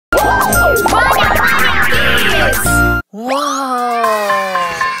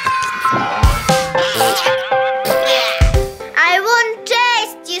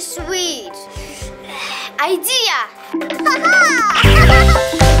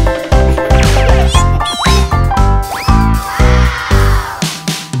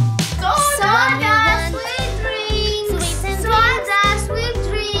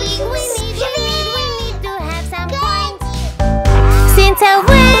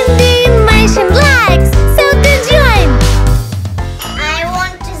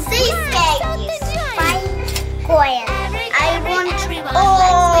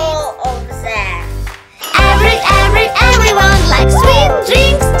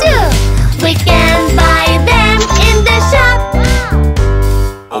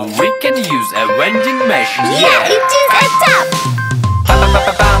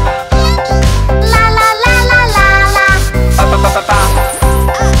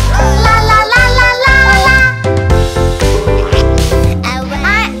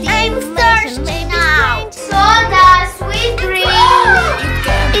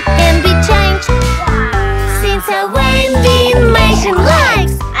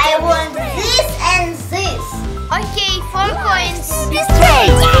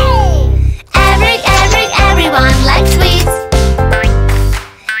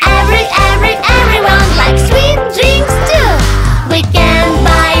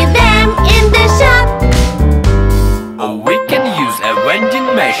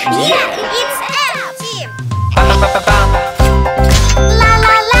machine. Yeah, it's empty. Pa pa pa pa pa. La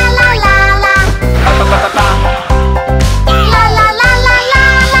la la la la la. Pa pa pa pa pa. La la la la la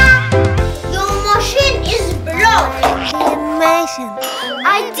la. Your machine is broken. Animation.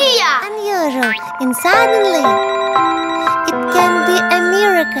 Idea. Unusual and suddenly it can be a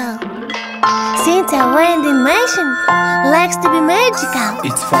miracle. Since a vending machine likes to be magical.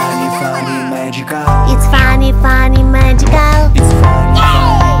 It's funny, funny, magical. It's funny, funny, magical. It's funny,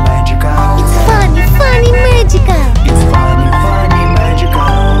 funny, magical. It's funny, funny, magical. It's funny, funny,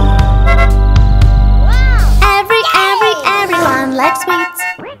 magical. Everyone likes sweets.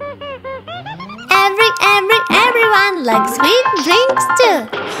 Everyone likes sweet drinks too.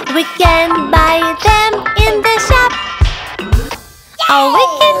 We can buy them in the shop. Or we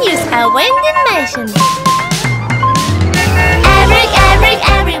can use a vending machine.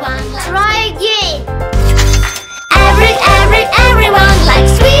 Everyone Try again. everyone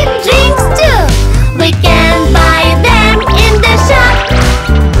likes sweet drinks too. We can buy them in the shop.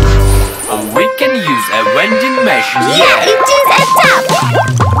 Or we can use a vending machine. Yeah, it is a top.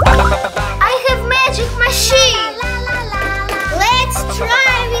 Pa pa pa pa pa. I have magic machine. Let's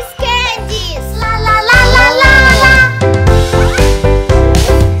try with candies. La la la la la la.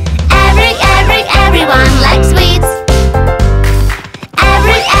 Everyone likes sweets.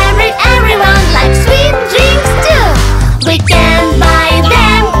 Everyone likes sweet drinks too. We can buy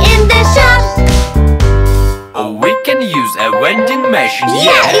them in the shop. Or we can use a vending machine.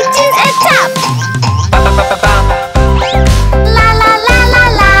 Yeah, it is a top. Pa pa pa pa pa. La la la la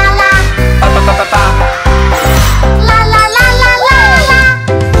la la. Pa pa pa pa pa. La la la la la la.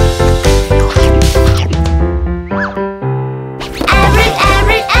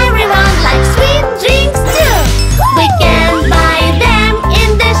 Everyone likes sweet drinks too. We can buy them in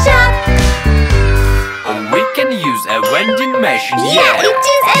the shop. Or we can use a vending machine. Yeah, it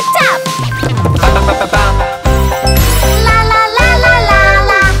is a top. Pa pa pa pa pa. La la la la la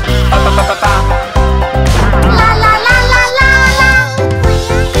la. Pa pa pa pa pa. La la la la la la.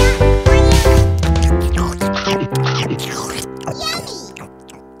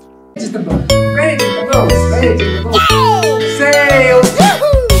 Vegetables, sales.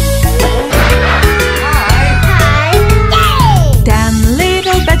 Hi. 10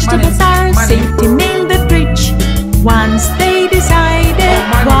 little vegetables are sitting in the fridge. Once they decided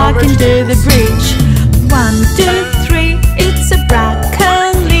walk into the bridge. 1, 2, 3, it's a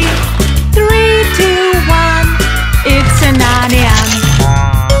broccoli. 3, 2, 1, it's an onion.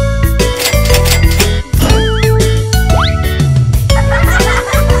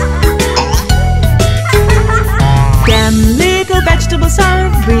 Ten little vegetables are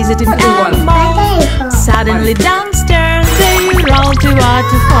visiting a mall. Suddenly downstairs they roll to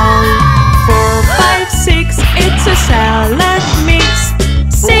waterfall. 4, 5, 6, it's a salad mix.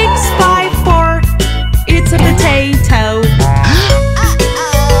 6, 5, 4, it's a potato.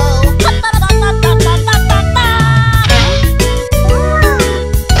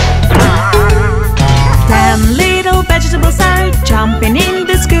 Ten little vegetables are jumping in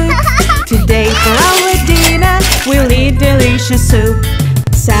the scoop. Today for our dinner we'll eat delicious soup.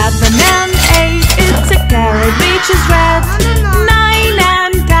 7 and 8, it's a carrot which is red. 9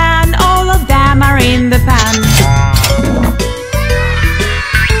 and 10, all of them are in the pan.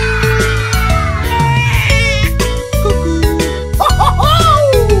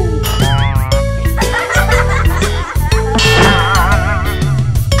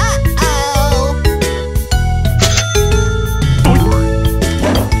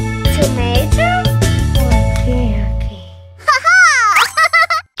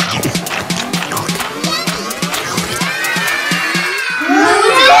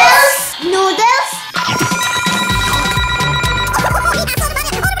 Noodles?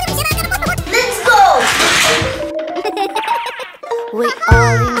 Let's go! We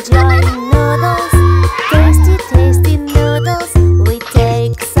all enjoy noodles. Tasty, tasty noodles. We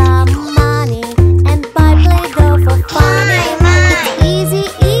take some money and buy Play-Doh for fun. It's easy,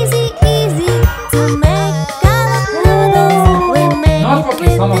 easy, easy to make colored noodles. We make it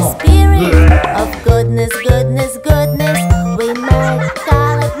with the spirit of goodness, goodness, goodness. We make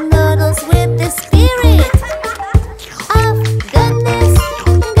colored noodles with the spirit of goodness,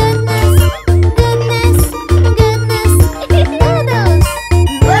 goodness, goodness, goodness. Noodles,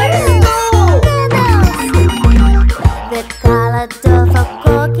 Where's noodles, with colored dough for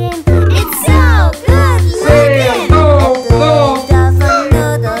cooking. It's so good looking. Go, A good dough for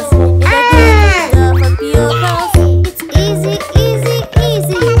noodles, and a good dough for pupils. It's easy, easy,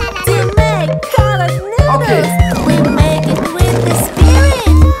 easy to make colored noodles. Okay. We make it with the spirit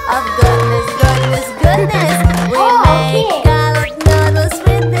of goodness, goodness, goodness. We make colored noodles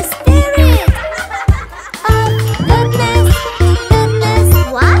with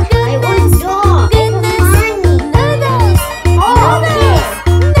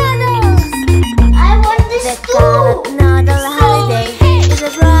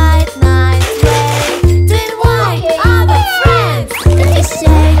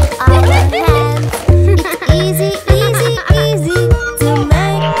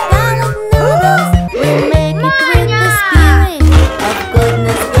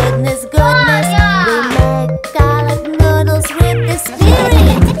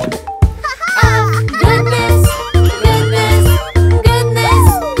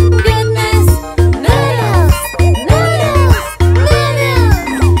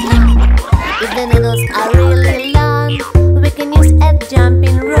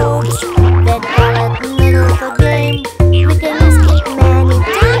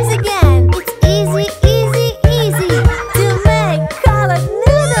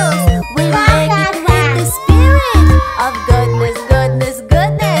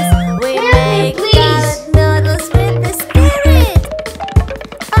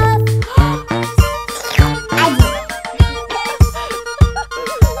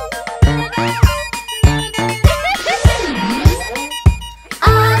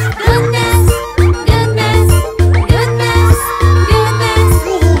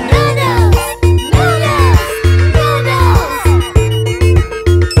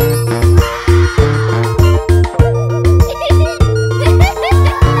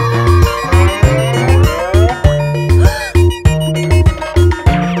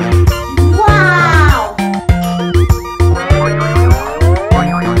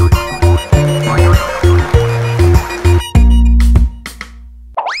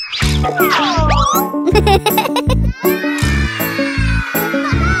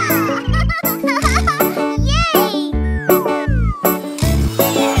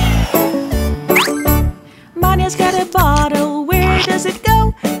does it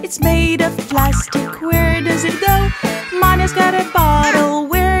go? It's made of plastic. Where does it go? Mania's got a bottle.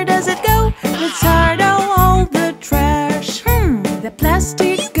 Where does it go? Let's sort out all the trash. The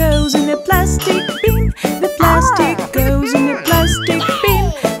plastic goes in the plastic bin. The plastic goes in the plastic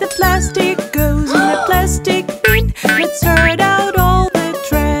bin. The plastic goes in the plastic bin. Let's sort out all the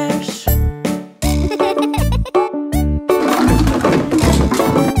trash.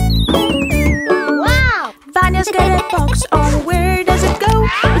 Wow! Vania's got a box. Oh, where does it go?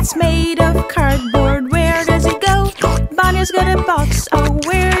 It's made of cardboard. Where does it go? Vania's got a box. Oh,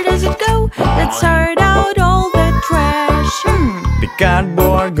 where does it go? Let's sort out all the trash. The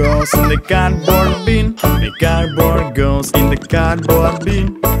cardboard goes in the cardboard bin. The cardboard goes in the cardboard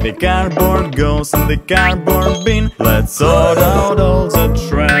bin. The cardboard goes in the cardboard bin. Let's sort out all the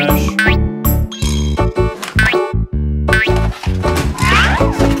trash.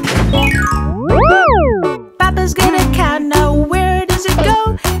 Papa's got a can. Oh, where does it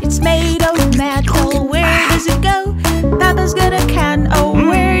go? It's made of metal. Where does it go? Papa's got a can. Oh,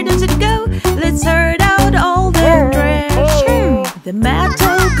 where does it go? Let's sort out all the trash. The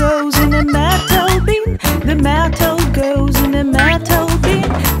metal goes in the metal bin. The metal goes in the metal bin.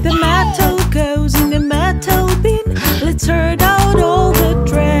 The metal goes in the metal bin. Let's sort out all the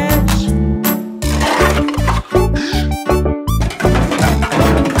trash.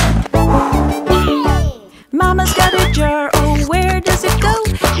 Mama's got a jar. Oh, where does it go?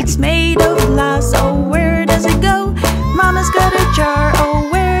 It's made of glass. Oh, where does it go? Mama's got a jar. Oh,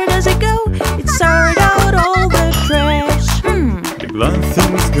 where does it go? It's sort out all the trash. The glass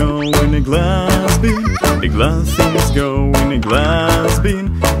things go in the glass bin. The glass things go in the glass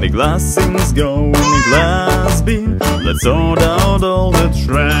bin. The glass things go in the glass bin. Let's sort out all the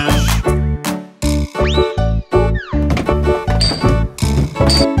trash.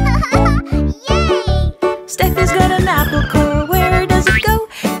 Steffi's got an apple core. Where does it go?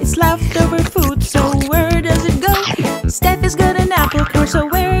 It's leftover food. So where does it go? Steffi's got an apple core. So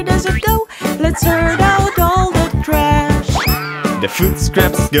where does it go? Let's sort out all the trash. The food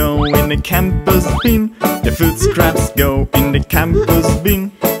scraps go in the campus bin. The food scraps go in the campus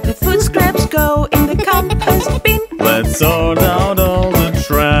bin. The food scraps go in the campus bin. Let's sort out all the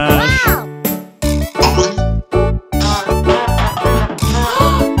trash. Wow!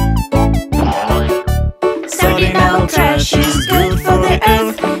 Sorting out trash is good for the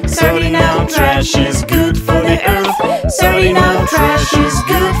earth. Sorting out trash is good for the earth. Sorting out trash is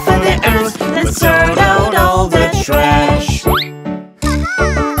good for the earth. Let's sort out all the trash.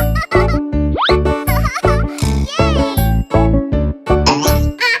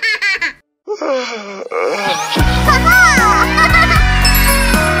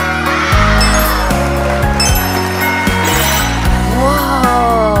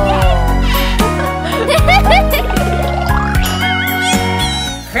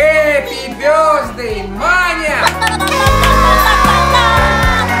 Happy birthday, Mania!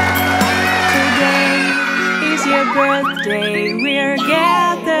 Today is your birthday. We're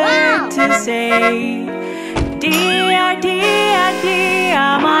gathered to say, dear, dear,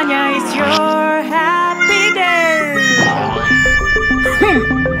 dear Mania, it's your happy day.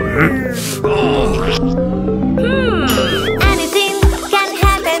 Anything can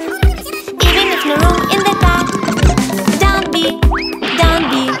happen, even if no room in the car. Don't be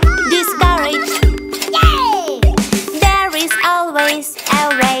discouraged. Yay! There is always a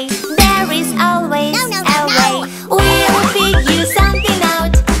way. There is always a way. We'll figure something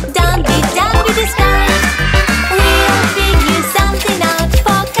out. Don't be discouraged. We'll figure something out.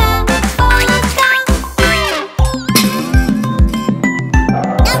 Polka, polka.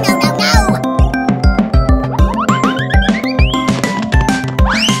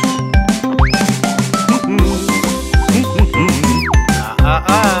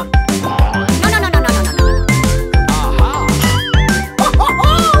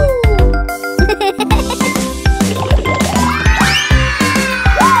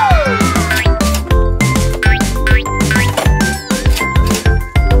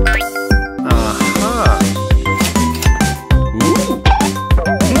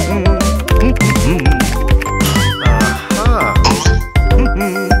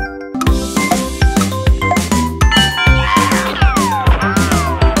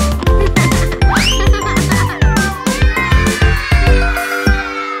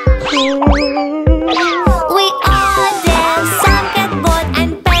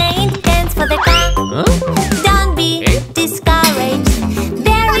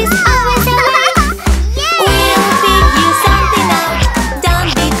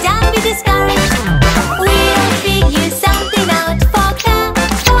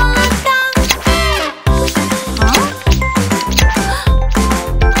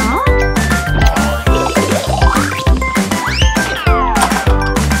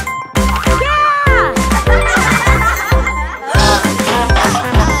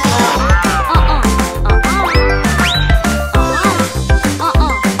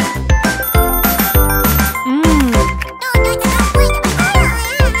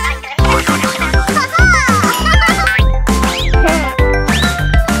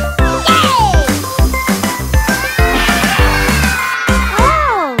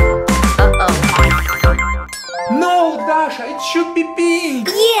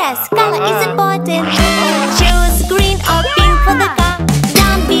 Yes, color is important. Choose green or pink for the car.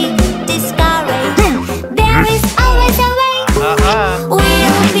 Don't be discouraged. There is always a way.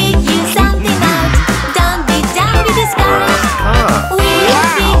 We'll figure something out. Don't be discouraged. We'll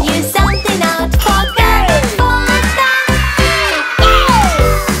figure something out. For that, for that.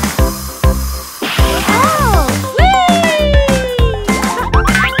 Oh,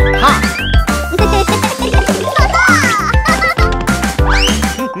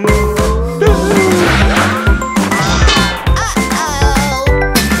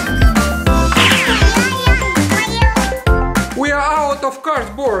 We are out of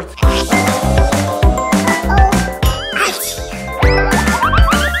cardboard.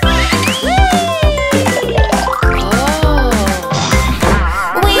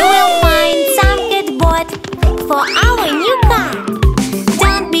 we will find some cardboard for our new car.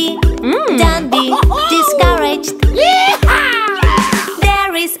 Don't be discouraged.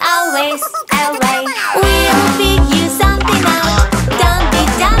 There is always a way. We'll figure something out. Don't be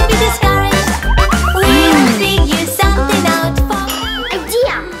discouraged. We'll figure something out for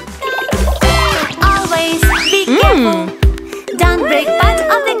Idea. always be careful. Don't break part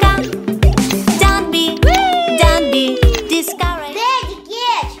of the car. Don't be discouraged. Daddy,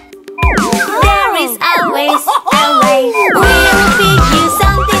 get. There is always a way. We'll figure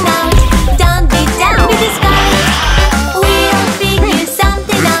something out. Don't be discouraged. We'll figure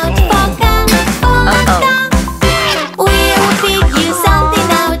something out. For car. We'll figure something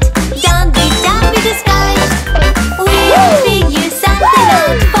out. Don't be discouraged. We'll figure something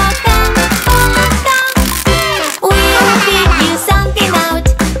out. For car. We'll figure something out.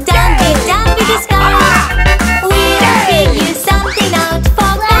 Don't be discouraged. We'll figure something out.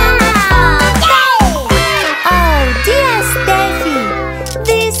 For car. Oh dear Steffi,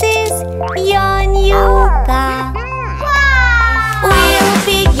 this is your new car. We'll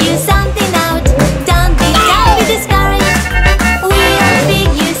figure something out. Don't be discouraged. We'll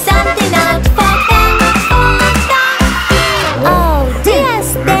figure something out. For car. Oh dear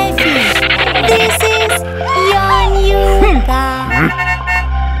Steffi, this is your new car.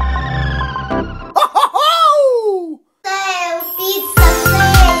 Sale pizza,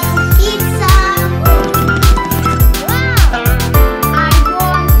 sale pizza. Wow. I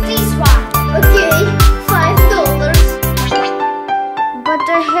want this one. Okay, $5. But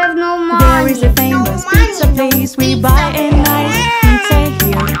I have no money. There is a famous pizza place. We buy a nice pizza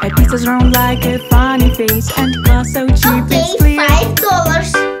here. A pizza's round like a funny face and costs so cheap it's Okay, clear.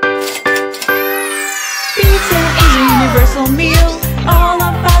 $5. Pizza is a universal meal. All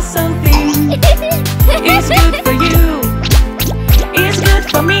of us so thin. It's good for you. It's good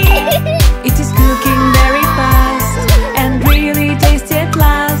for me. It is cooking very fast and really tasty at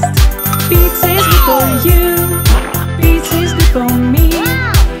last. Pizza is good for you. Pizza is good for me.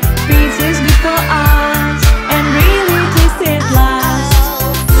 Pizza is good for us and really tasty at last.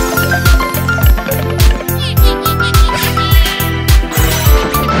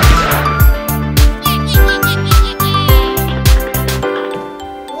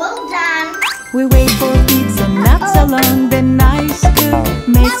 Well done. We wait for pizza not so long. The nice cook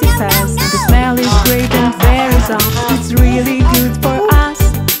makes it fast. The smell is great and very soft. It's really good for us.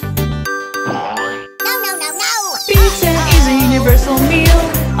 Pizza is a universal meal.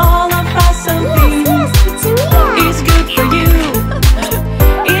 All of us so thin. It's good for you.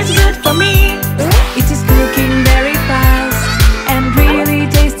 It's good for me. It is cooking very fast and really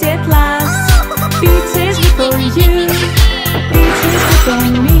tasty at last. Pizza is good for you. Pizza is good for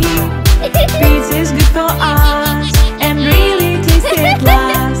me. Pizza is good for us and really tasty at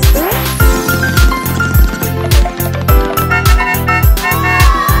last.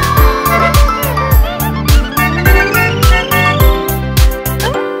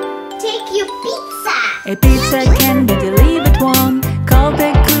 Take your pizza. A pizza can be delivered one. Call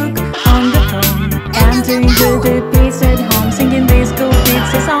the cook on the phone. Enter into the pizza at home, singing this cool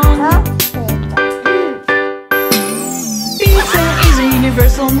pizza song. Pizza is a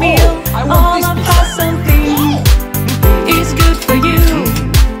universal meal. All of us something. It's good for you.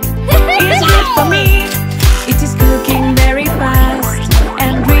 It's good for me. It is cooking very fast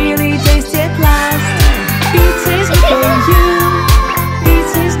and really tasty at last. Pizza is good for you.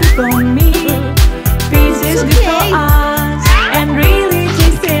 Pizza is good for me. Pizza is good for us and really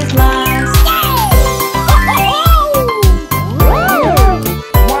tasty at last.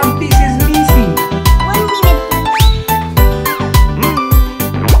 One piece is missing. 1 minute.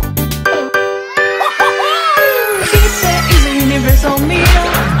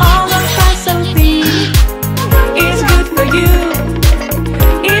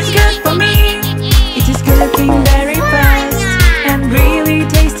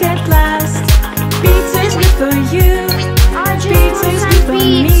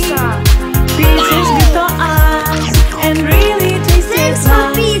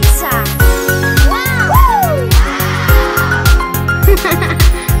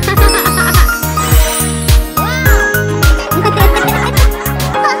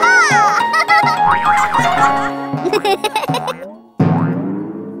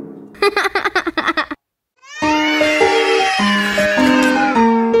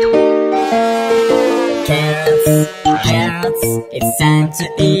 Carrots, it's time to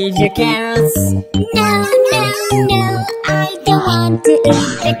eat your carrots. No, no, no, I don't want to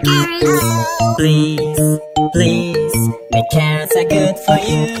eat the carrots. Please, please, the carrots are good for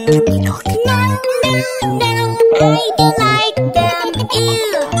you. No, no, no, I don't like them.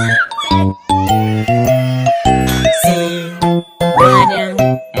 Ew. See, Vania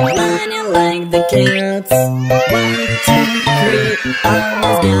and Mania like the carrots. 1, 2, 3,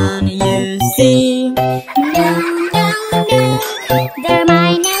 almost done, you see. No, no, no, they're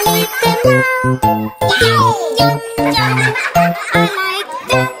mine, I like them now. Yum, yum, yum, I like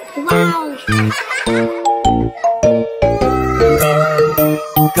them, wow.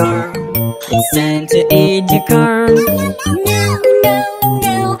 Corn, it's time to eat your corn. No, no,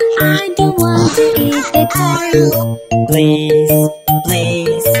 no, I don't want to eat the corn. Please,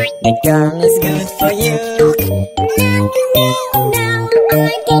 please, the corn is good for you. No, no, no, I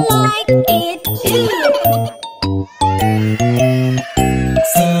don't like it. Ew.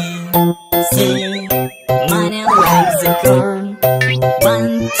 See, Mania likes the corn. 1,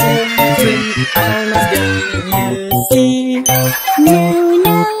 2, 3, almost done, you see. No,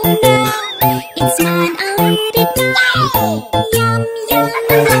 no, no, it's mine, I'll eat it now. Yum, yum,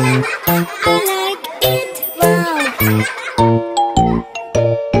 yum, I like it, wow.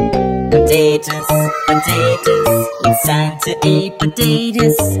 Potatoes, potatoes, it's time to eat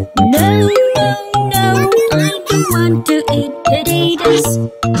potatoes. No, no, no, I don't want to eat potatoes.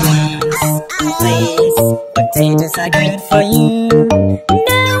 Please, please, potatoes are good for you.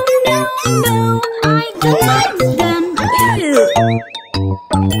 No, no, no, I don't like them. Ew.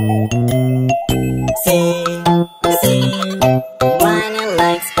 See, Vania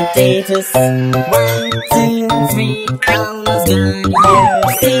likes potatoes. 1, 2, 3, almost done, you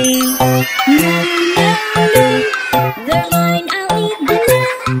see. No, no, no, they're mine, I'll eat them now.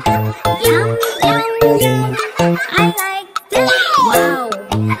 Yum, yum, yum, I like them. Wow.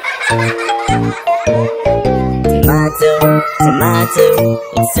 Tomato, tomato,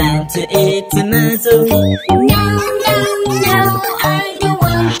 it's time to eat tomato. No, no, no, I don't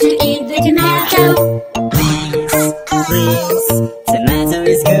want to eat the tomato. Please, please, tomato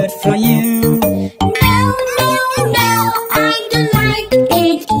is good for you. No, no, no, I don't like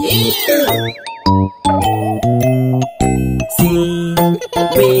it. Ew. See,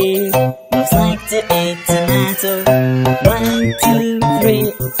 we most like to eat tomato. 1, 2,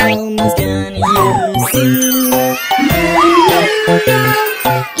 3, almost done, you see. No, no, no,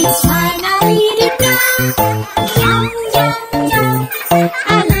 it's fine, I'll eat it now. Yum, yum, yum, I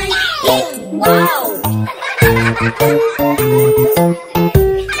like it. Wow.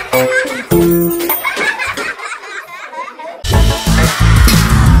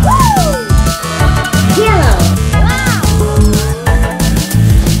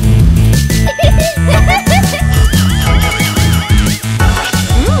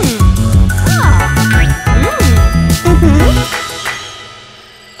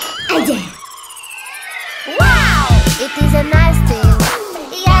 Wow! It is a nice thing.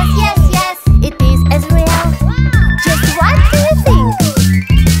 Yes, yes, yes. It is as real. Just what do you think?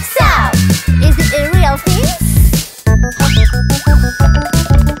 So, is it a real thing?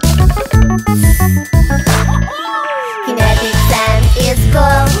 Kinetic sand is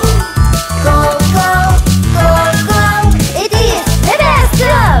cool. Cool, cool, cool, cool. It is the best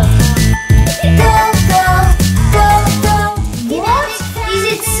tool. Cool, cool, cool, cool. What? Is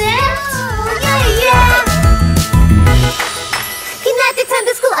it sand? Yeah, yeah. Kinetic sand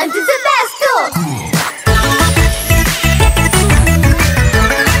is cool and it's the best tool.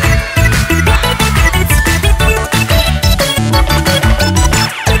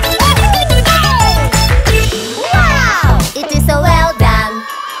 Wow! It is so well done.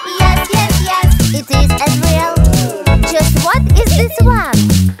 Yes, yes, yes. It is as real. Just what is this one?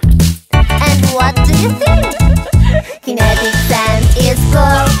 And what do you think? Kinetic sand is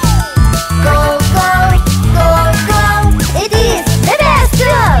cool. Cool, cool, cool, cool. It is the best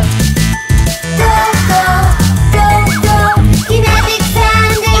tool. Cool, cool, cool, cool. Kinetic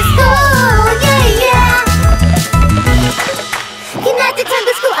sand is cool. Yeah, yeah. Kinetic sand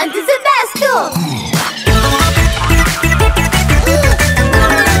is cool and it's the best tool.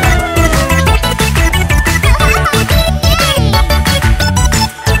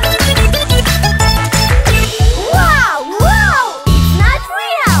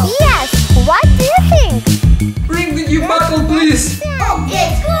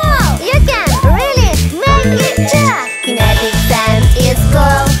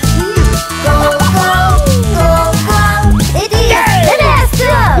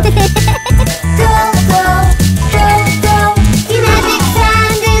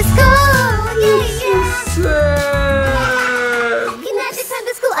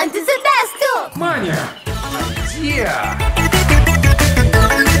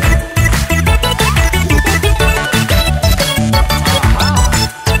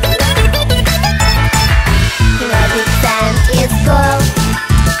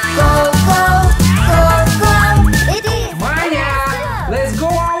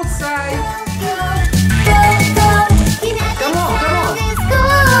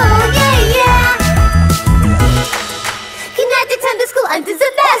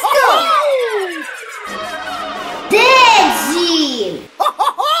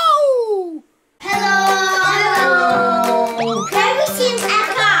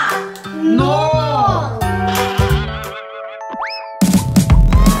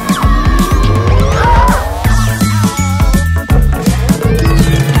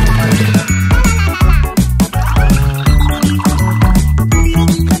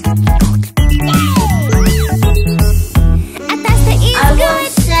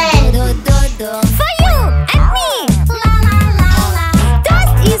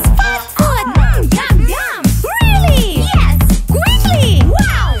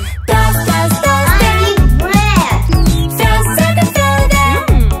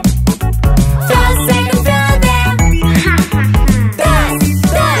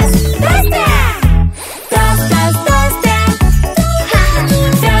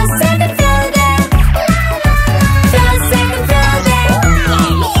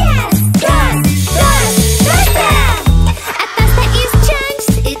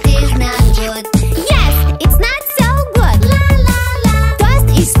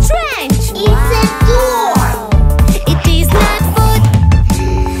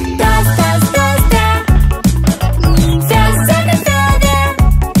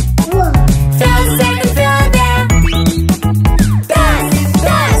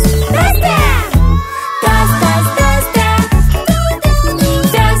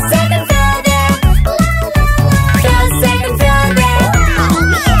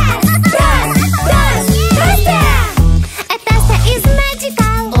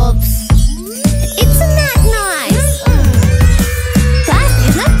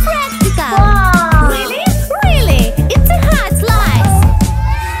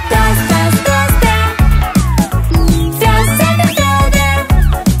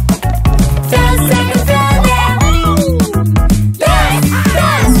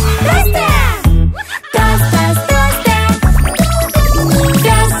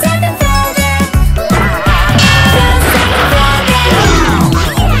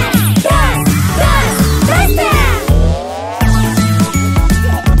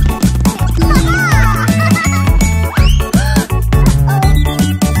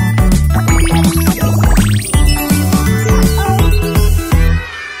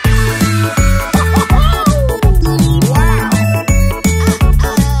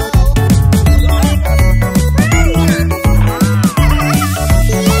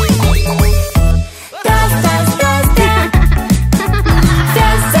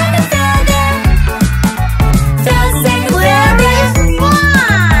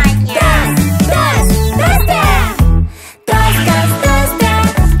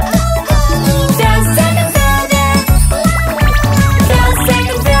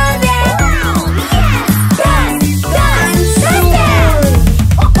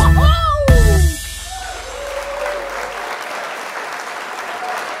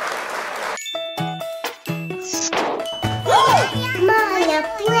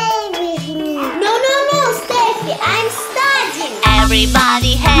 play with me. No, Steffi, I'm studying.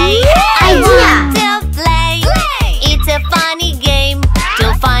 Everybody, hey, I want to play. It's a funny game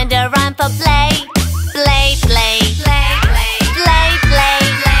to find a rhyme for play. Play, play, play, play, play, play,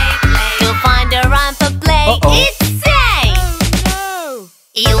 play. To find a rhyme for play, it's say.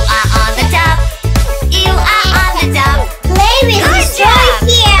 You are on the top. You are on the top. Play with me right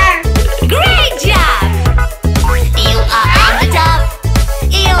here. Great job. You are on the top.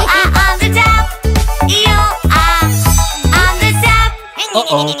 You are on the top. You are on the top. You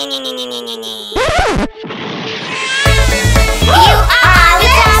are on the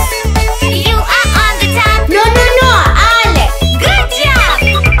top. You are on the top. No, Alex. Good job.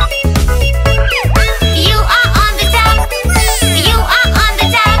 You are on the top. You are on the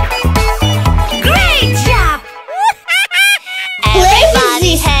top. Great job. Play with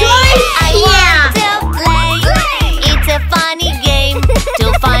Everybody, this hey, toy I here. want to play. It's a funny game to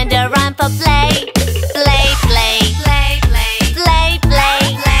find a rhyme for play. Play, play, play, play, play, play,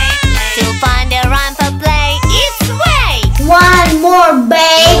 play. To find a rhyme for play, it's way. One more,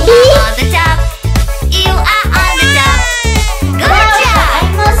 baby. On the top. You are on the top. Good job. I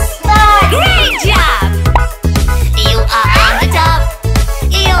must start. Great job. You are on the top.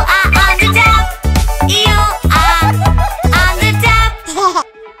 You are on the top. You are on the top.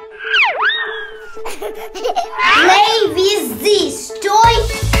 Play with this toy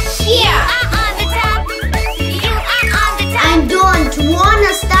here. On the top. You are on the top. I don't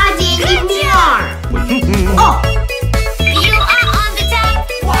wanna study anymore. Oh, You are on the top.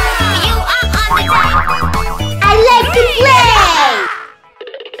 You are on the top. I like to play.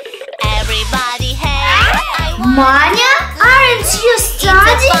 Everybody, hey, I want Mania, aren't you It's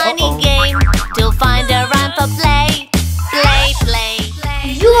a studying? funny game to find a rhyme for play. Play, play,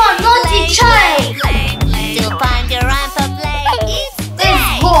 play. You are not a child. Play, play. To find a rhyme for play, it's Let's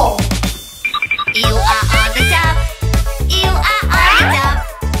play. go. You are on the top. You are on the top.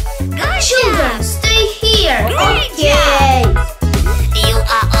 Good Children, job. stay here. Great Okay. You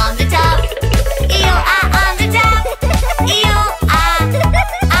are on the top. You are on the top. You are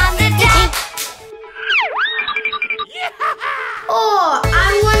on the top. Oh,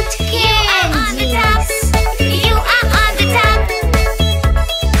 I want On the top. candy. You are on the top.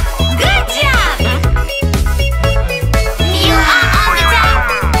 Good job. You are on the top.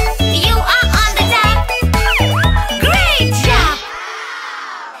 You are on the top. Great job.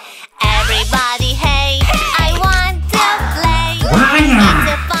 Everybody, hey, I want to play. It's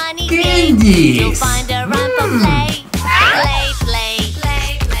a funny game to find a rhyme for play. Play, play, play,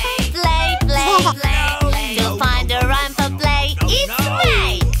 play, play, play, play. To find a rhyme for play, it's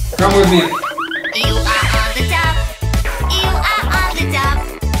play. Come with me. You are on the top. You are on the top.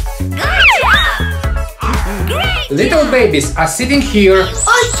 Good job. Great. Little babies are sitting here.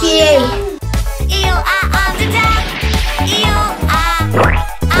 Okay. You are on the top. You are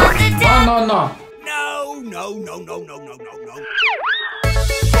on the top. No.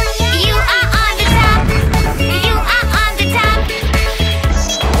 You are on the top. You are on the top.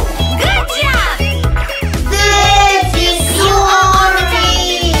 Good job. That is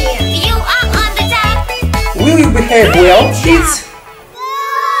sorry. You are on the top. Will you behave well, kids?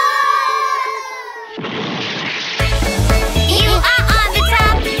 You are on the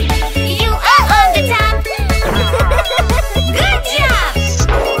top. You are on the top. Good job.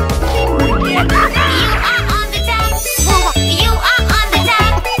 You are on the top. You are on the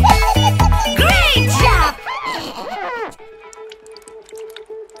top. Great job.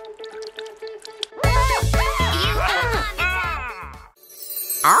 You are on the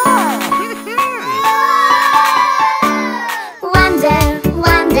top.